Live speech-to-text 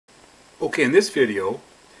Okay, in this video,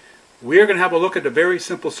 we're going to have a look at a very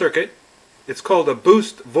simple circuit. It's called a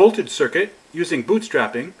boost voltage circuit using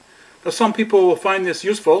bootstrapping. Now, some people will find this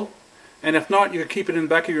useful, and if not, you can keep it in the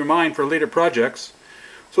back of your mind for later projects.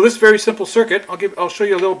 So this very simple circuit, I'll show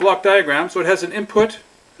you a little block diagram. So it has an input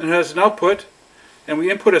and it has an output, and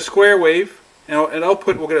we input a square wave, and an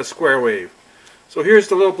output will get a square wave. So here's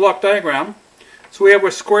the little block diagram. So we have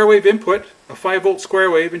our square wave input, a 5-volt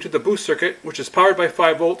square wave into the boost circuit, which is powered by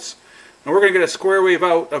 5 volts. And we're going to get a square wave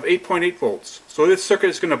out of 8.8 volts. So this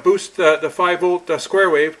circuit is going to boost the 5-volt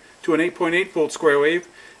square wave to an 8.8 volt square wave.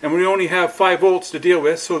 And we only have 5 volts to deal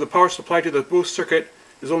with, so the power supply to the boost circuit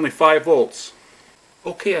is only 5 volts.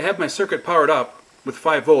 Okay, I have my circuit powered up with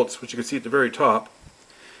 5 volts, which you can see at the very top.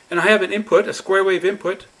 And I have an input, a square wave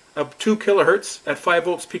input of 2 kilohertz at 5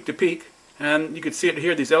 volts peak to peak. And you can see it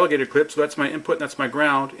here, these alligator clips. So that's my input and that's my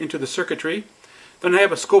ground into the circuitry. Then I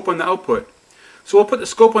have a scope on the output. So we'll put the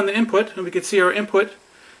scope on the input, and we can see our input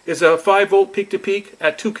is a 5-volt peak-to-peak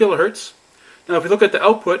at 2 kilohertz. Now if we look at the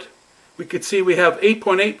output, we can see we have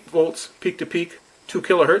 8.8 volts peak-to-peak, 2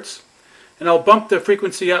 kilohertz. And I'll bump the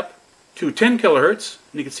frequency up to 10 kilohertz,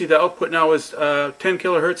 and you can see the output now is 10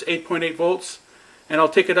 kilohertz, 8.8 volts. And I'll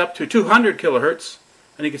take it up to 200 kilohertz,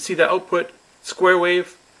 and you can see the output square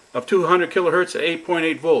wave of 200 kilohertz at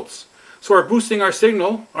 8.8 volts. So we're boosting our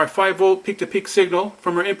signal, our 5-volt peak-to-peak signal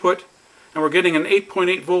from our input, and we're getting an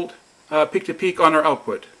 8.8 volt peak-to-peak on our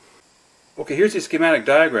output. Okay, here's the schematic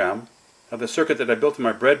diagram of the circuit that I built in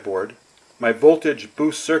my breadboard, my voltage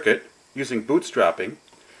boost circuit using bootstrapping.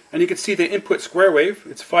 And you can see the input square wave,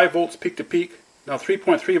 it's 5 volts peak-to-peak. Now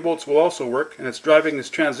 3.3 volts will also work, and it's driving this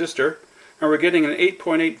transistor, and we're getting an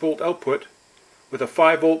 8.8 volt output with a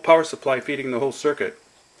 5 volt power supply feeding the whole circuit.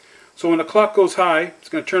 So when the clock goes high, it's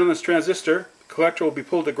going to turn on this transistor, the collector will be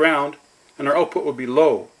pulled to ground, and our output will be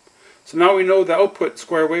low. So now we know the output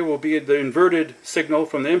square wave will be the inverted signal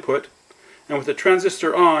from the input, and with the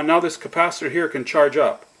transistor on, now this capacitor here can charge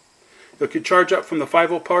up. It can charge up from the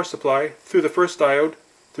 5-volt power supply through the first diode,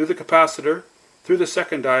 through the capacitor, through the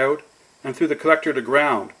second diode, and through the collector to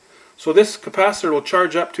ground. So this capacitor will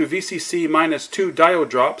charge up to VCC minus 2 diode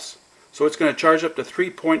drops, so it's going to charge up to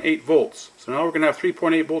 3.8 volts. So now we're going to have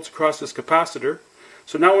 3.8 volts across this capacitor.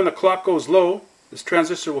 So now when the clock goes low, this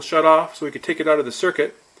transistor will shut off so we can take it out of the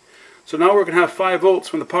circuit. So now we're going to have 5 volts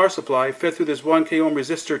from the power supply fed through this 1 k ohm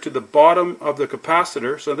resistor to the bottom of the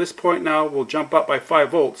capacitor. So this point now will jump up by 5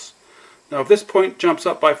 volts. Now if this point jumps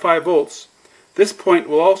up by 5 volts, this point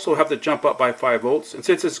will also have to jump up by 5 volts. And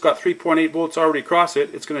since it's got 3.8 volts already across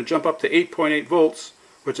it, it's going to jump up to 8.8 volts,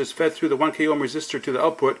 which is fed through the 1 k ohm resistor to the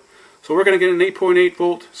output. So we're going to get an 8.8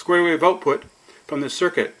 volt square wave output from this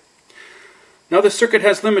circuit. Now this circuit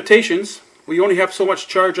has limitations. We only have so much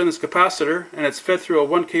charge on this capacitor, and it's fed through a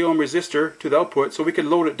 1 k ohm resistor to the output, so we can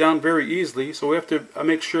load it down very easily. So we have to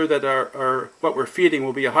make sure that what we're feeding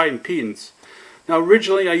will be a high impedance. Now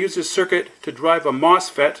originally I used this circuit to drive a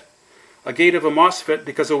MOSFET, a gate of a MOSFET,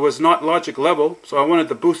 because it was not logic level, so I wanted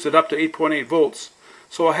to boost it up to 8.8 volts.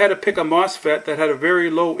 So I had to pick a MOSFET that had a very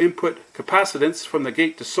low input capacitance from the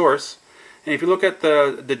gate to source. And if you look at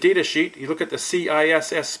the data sheet, you look at the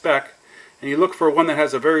CISS spec, and you look for one that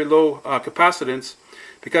has a very low capacitance,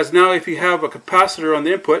 because now if you have a capacitor on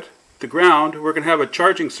the input, the ground, we're going to have a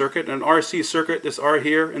charging circuit, an RC circuit, this R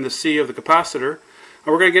here and the C of the capacitor, and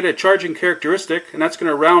we're going to get a charging characteristic, and that's going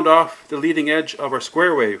to round off the leading edge of our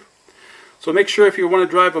square wave. So make sure if you want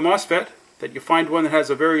to drive a MOSFET that you find one that has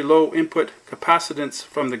a very low input capacitance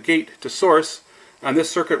from the gate to source, and this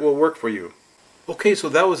circuit will work for you. Okay, so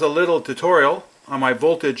that was a little tutorial on my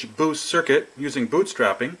voltage boost circuit using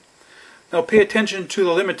bootstrapping. Now pay attention to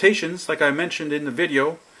the limitations like I mentioned in the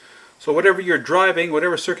video. So whatever you're driving,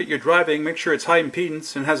 whatever circuit you're driving, make sure it's high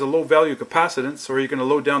impedance and has a low value capacitance, or you're going to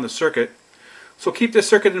load down the circuit. So keep this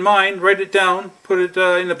circuit in mind, write it down, put it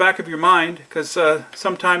in the back of your mind, because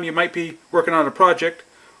sometime you might be working on a project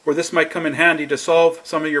where this might come in handy to solve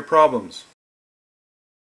some of your problems.